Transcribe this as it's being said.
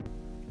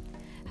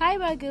Hi,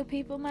 my good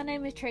people. My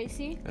name is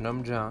Tracy. And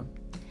I'm John.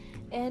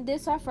 And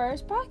this is our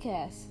first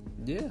podcast.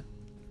 Yeah,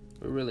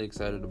 we're really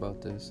excited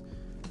about this.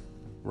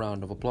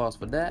 Round of applause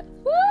for that.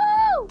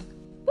 Woo! Woo,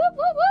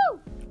 woo, woo!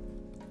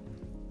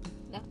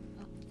 No.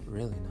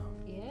 Really, no?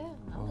 Yeah,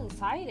 I'm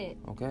excited.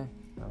 Okay,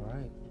 all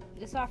right.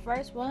 This is our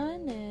first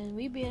one, and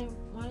we've been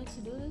wanting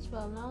to do this for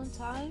a long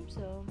time,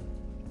 so...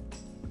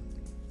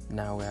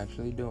 Now we're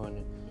actually doing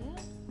it.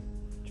 Yeah,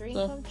 dream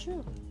come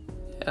true.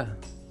 Yeah,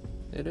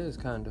 it is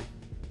kind of.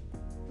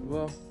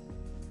 Well,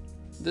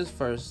 this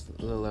first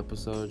little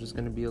episode is just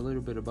going to be a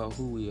little bit about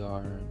who we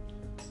are and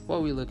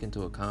what we're looking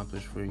to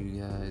accomplish for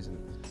you guys, and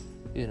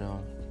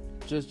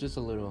just a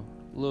little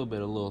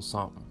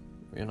something,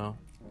 a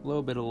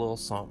little bit of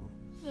something.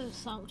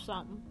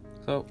 Something.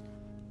 So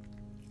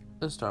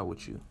let's start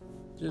with you.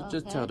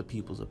 Just Okay. tell the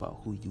peoples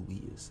about who you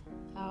is.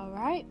 All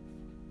right.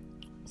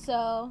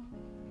 So,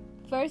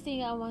 first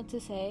thing I want to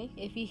say,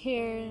 if you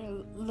hear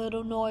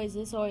little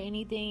noises or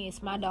anything,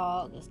 it's my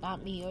dog. It's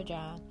not me or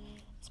John.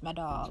 It's my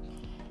dog.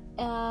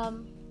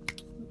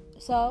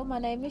 So my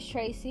name is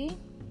Tracy,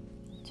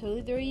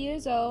 23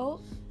 years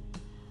old.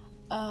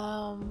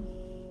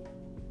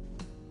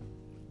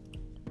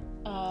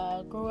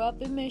 Grew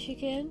up in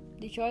Michigan,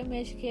 Detroit,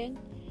 Michigan.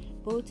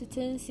 Moved to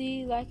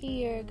Tennessee like a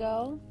year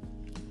ago.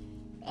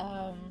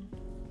 I'm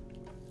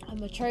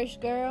a church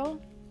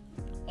girl.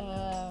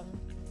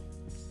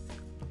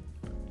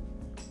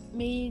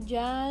 Me and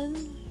John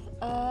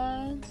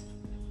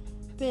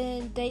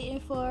been dating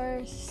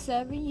for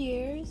 7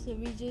 years.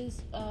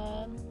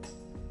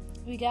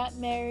 We got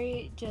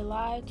married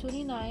July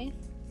 29th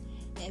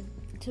in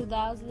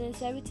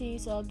 2017,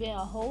 so it's been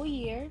a whole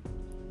year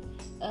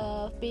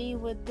of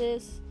being with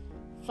this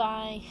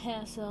fine,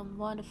 handsome,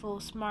 wonderful,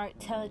 smart,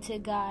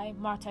 talented guy,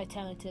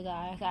 multi-talented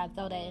guy. I gotta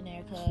throw that in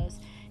there because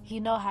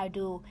he know how to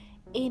do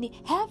any.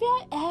 Have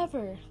y'all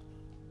ever?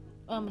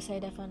 I'm gonna say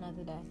that for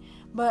another day,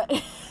 but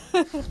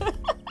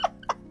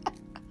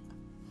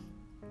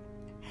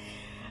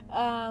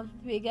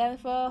we got it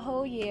for a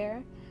whole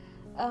year.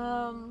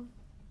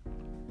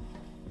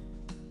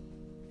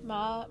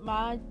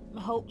 My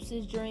hopes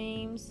and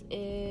dreams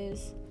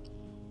is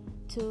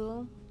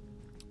to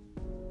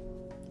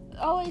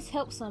always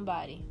help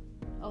somebody,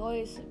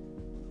 always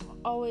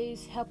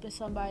helping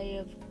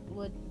somebody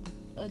with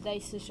their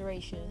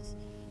situations.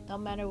 No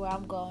matter what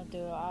I'm going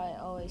through, I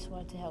always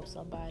want to help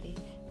somebody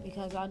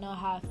because I know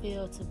how I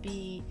feel to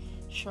be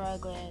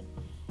struggling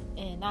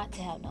and not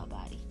to help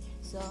nobody.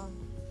 So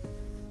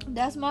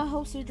that's my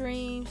hopes and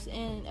dreams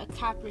and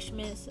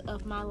accomplishments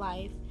of my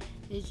life,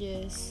 is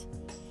just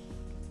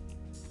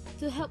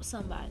to help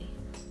somebody,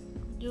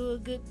 do a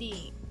good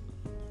deed.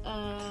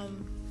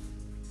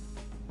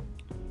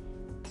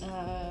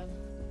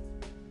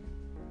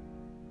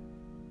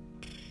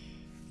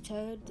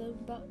 Tell them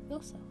about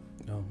yourself.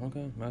 Oh,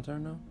 okay. My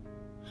turn now?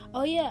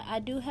 Oh yeah, I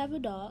do have a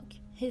dog.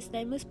 His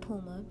name is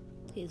Puma.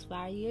 He's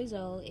 5 years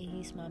old and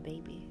he's my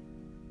baby.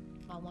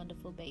 My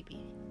wonderful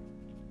baby.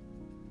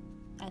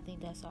 I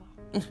think that's all.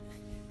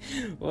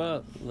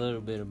 Well, a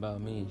little bit about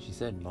me. She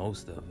said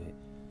most of it.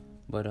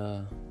 But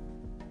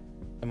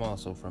I'm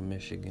also from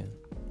Michigan,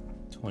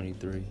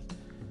 23.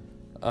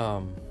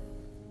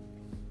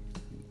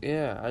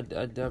 Yeah,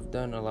 I've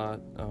done a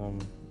lot.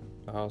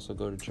 I also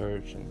go to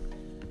church and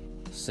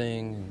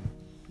sing and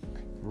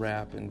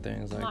rap and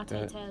things like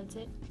that.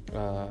 Multi-talented.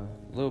 A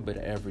little bit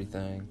of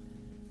everything.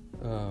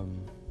 I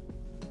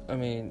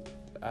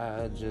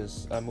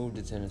moved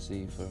to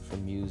Tennessee for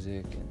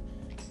music and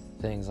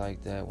things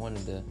like that.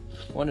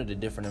 Wanted a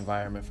different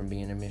environment from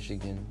being in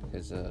Michigan,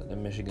 because the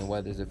Michigan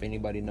weathers, if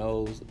anybody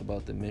knows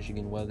about the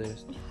Michigan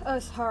weathers,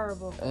 It's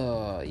horrible.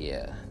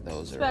 Yeah,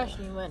 those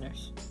Especially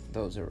winters.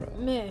 Those are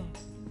Man,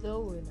 the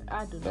winter.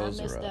 I do not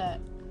miss that.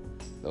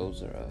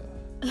 Those are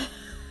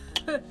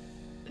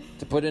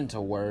to put into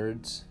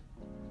words,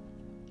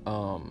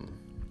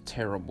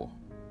 terrible.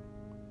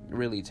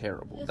 Really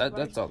terrible.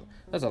 That's all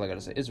I gotta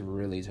say. It's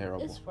really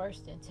terrible. It's worse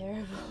than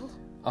terrible.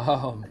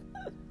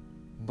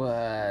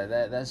 But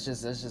that's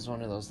just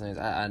one of those things.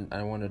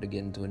 I wanted to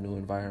get into a new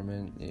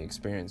environment,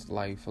 experience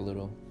life a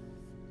little,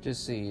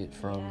 just see it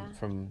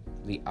from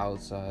the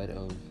outside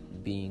of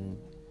being,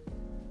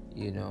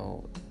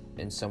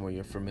 in somewhere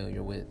you're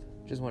familiar with.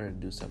 Just wanted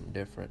to do something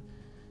different.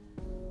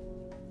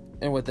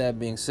 And with that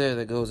being said,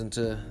 that goes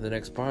into the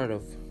next part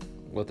of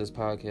what this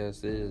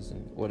podcast is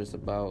and what it's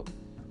about,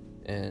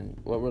 and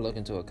what we're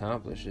looking to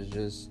accomplish is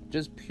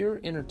just pure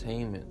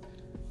entertainment.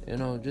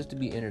 Just to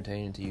be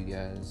entertaining to you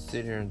guys.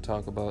 Sit here and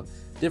talk about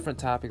different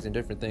topics and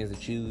different things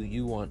that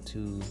you want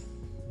to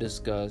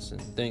discuss,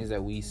 and things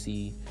that we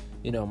see,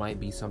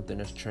 might be something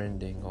that's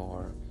trending,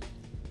 or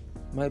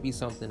might be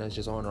something that's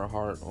just on our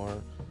heart,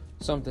 or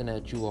something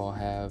that you all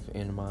have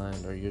in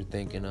mind or you're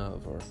thinking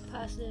of, or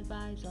Positive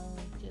vibes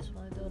only. Just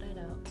want to throw that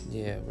out.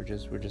 Yeah, we're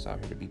just out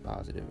here to be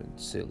positive and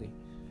silly.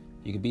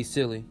 You can be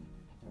silly,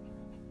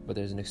 but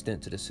there's an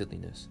extent to the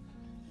silliness.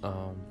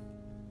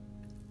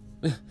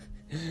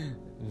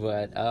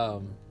 But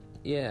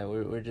yeah,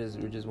 we just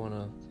want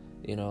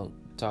to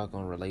talk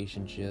on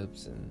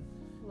relationships and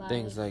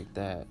things like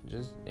that.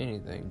 Just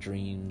anything.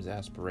 Dreams,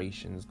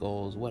 aspirations,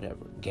 goals,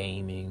 whatever.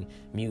 Gaming,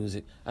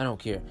 music. I don't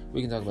care.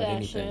 We can talk about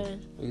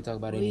anything. We can talk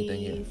about anything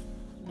here.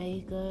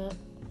 Makeup,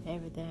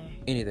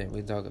 everything. Anything. We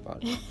can talk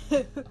about it.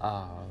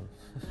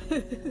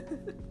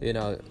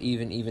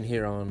 Even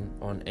here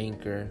on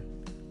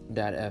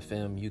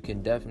Anchor.fm, you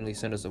can definitely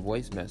send us a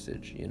voice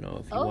message.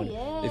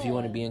 If you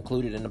want to be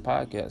included in the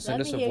podcast,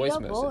 send us a voice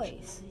message.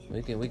 Voice.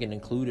 We can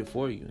include it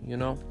for you.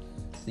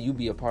 So you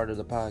be a part of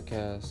the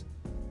podcast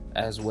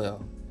as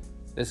well.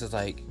 This is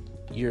like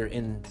you're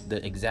in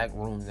the exact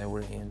room that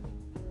we're in,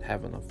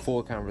 having a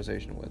full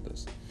conversation with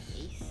us.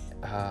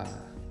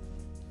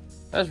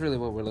 That's really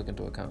what we're looking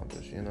to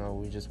accomplish.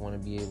 We just want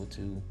to be able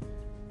to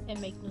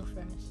make new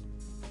friends.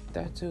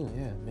 That too,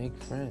 yeah, make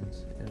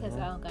friends. Because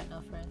I don't got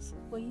no friends.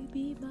 Will you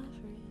be my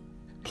friend?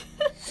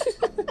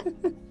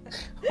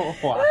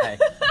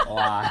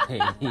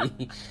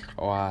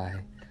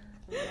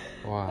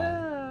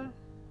 Why?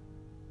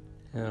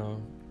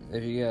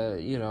 If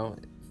you got,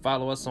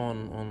 follow us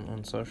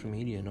on social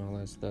media and all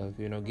that stuff.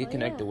 Get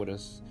connected with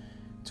us.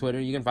 Twitter,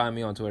 you can find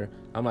me on Twitter.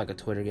 I'm like a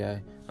Twitter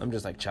guy. I'm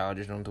just like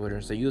childish on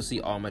Twitter. So you'll see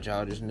all my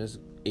childishness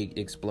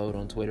explode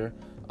on Twitter.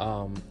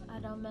 I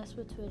don't mess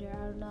with Twitter. I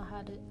don't know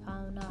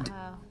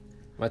how.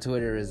 My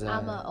Twitter is...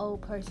 I'm an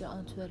old person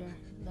on Twitter.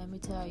 Let me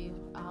tell you.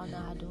 I don't know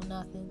how to do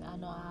nothing. I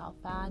know how to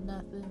find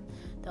nothing.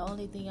 The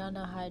only thing I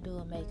know how to do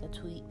is make a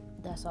tweet.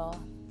 That's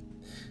all.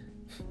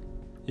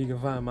 You can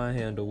find my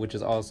handle, which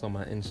is also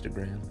my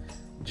Instagram.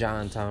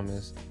 John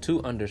Thomas,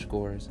 2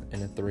 underscores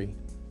and a 3.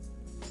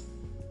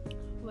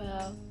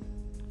 Well,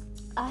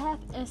 I have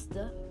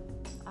Insta.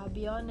 I'll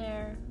be on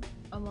there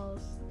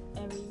almost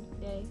every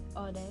day,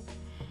 all day.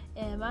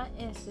 And my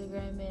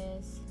Instagram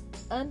is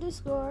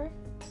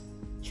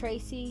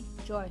 _Tracy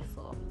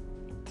Joyful.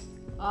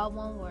 All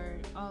one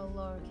word, all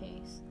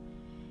lowercase.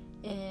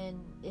 And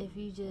if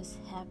you just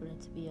happen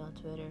to be on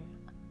Twitter,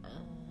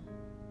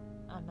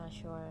 I'm not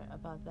sure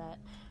about that.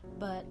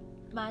 But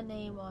my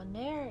name on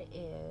there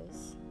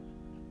is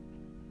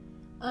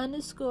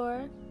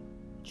 _Tracy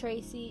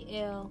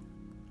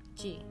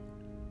LG.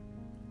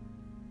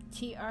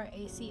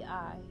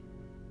 TRACILG.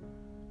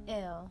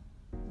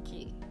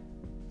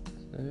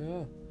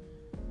 Yeah.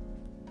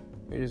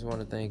 We just want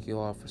to thank you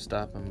all for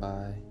stopping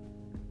by,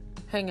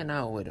 hanging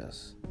out with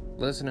us,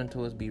 listening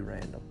to us be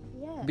random,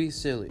 be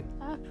silly.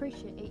 I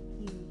appreciate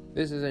you.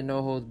 This is a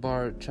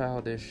no-holds-barred,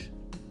 childish,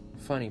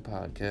 funny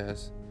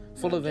podcast,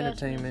 full of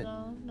entertainment,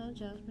 no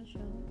judgment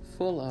zone,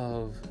 full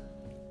of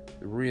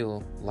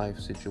real life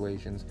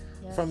situations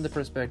from the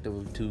perspective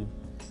of 2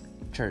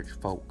 church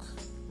folk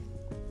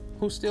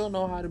who still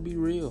know how to be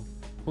real,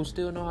 who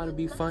still know how to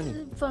be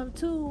funny. From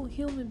 2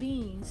 human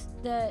beings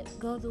that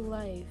go through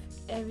life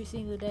every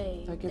single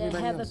day, like that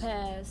have else. a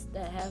past,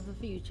 that have a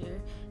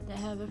future, that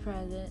have a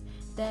present,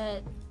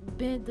 that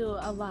been through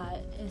a lot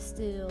and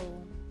still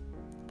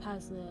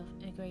positive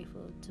and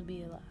grateful to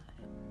be alive.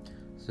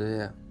 So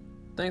yeah,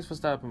 thanks for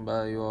stopping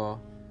by, you all.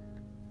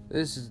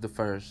 This is the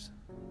first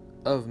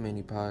of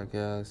many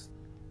podcasts.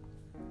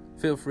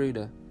 Feel free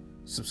to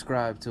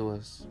subscribe to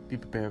us. Be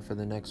prepared for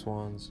the next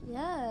ones.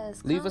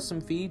 Yes. Leave us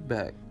some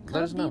feedback.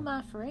 Let us know. Be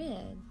my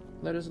friend.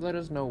 Let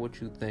us know what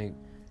you think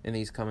in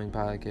these coming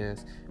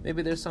podcasts.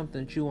 Maybe there's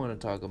something that you want to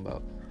talk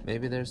about.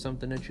 Maybe there's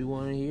something that you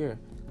want to hear.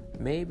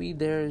 Maybe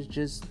there's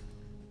just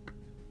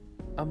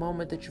a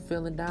moment that you're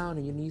feeling down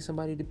and you need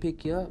somebody to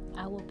pick you up.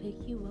 I will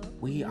pick you up.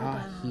 We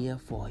are here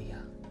for you.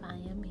 I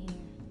am here.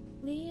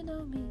 Lean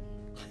on me.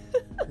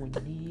 We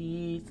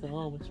need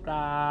someone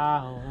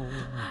strong.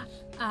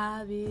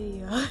 I'll be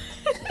yours.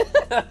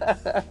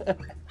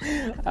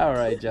 All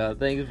right, y'all.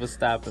 Thank you for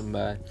stopping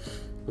by.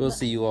 We'll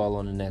see you all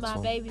on the next one.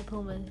 My baby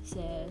Puma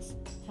says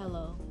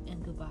hello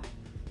and goodbye.